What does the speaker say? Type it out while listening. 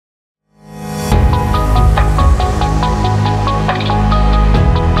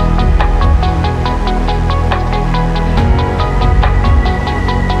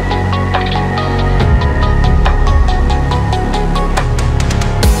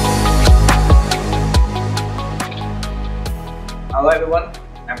everyone,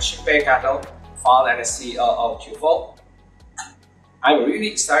 I'm Ashok, founder and CEO of IV. I'm really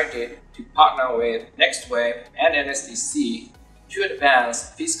excited to partner with Nextwave and NSDC to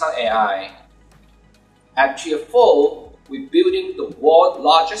advance physical AI. At IV, we're building the world's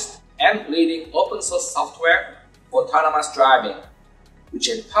largest and leading open source software for autonomous driving, which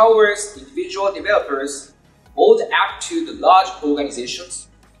empowers individual developers all the way up to the large organizations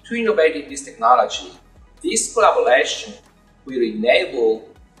to innovate in this technology. This collaboration will enable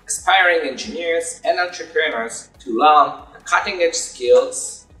aspiring engineers and entrepreneurs to learn the cutting-edge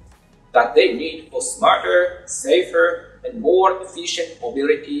skills that they need for smarter, safer, and more efficient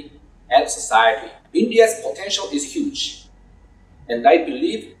mobility and society. India's potential is huge, and I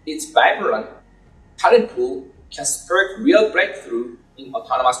believe its vibrant talent pool can spark real breakthrough in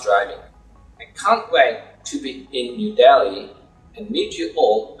autonomous driving. I can't wait to be in New Delhi and meet you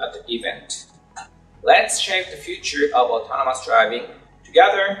all at the event. Let's shape the future of autonomous driving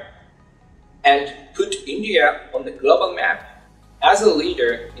together and put India on the global map as a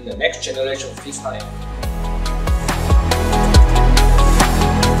leader in the next generation physical AI.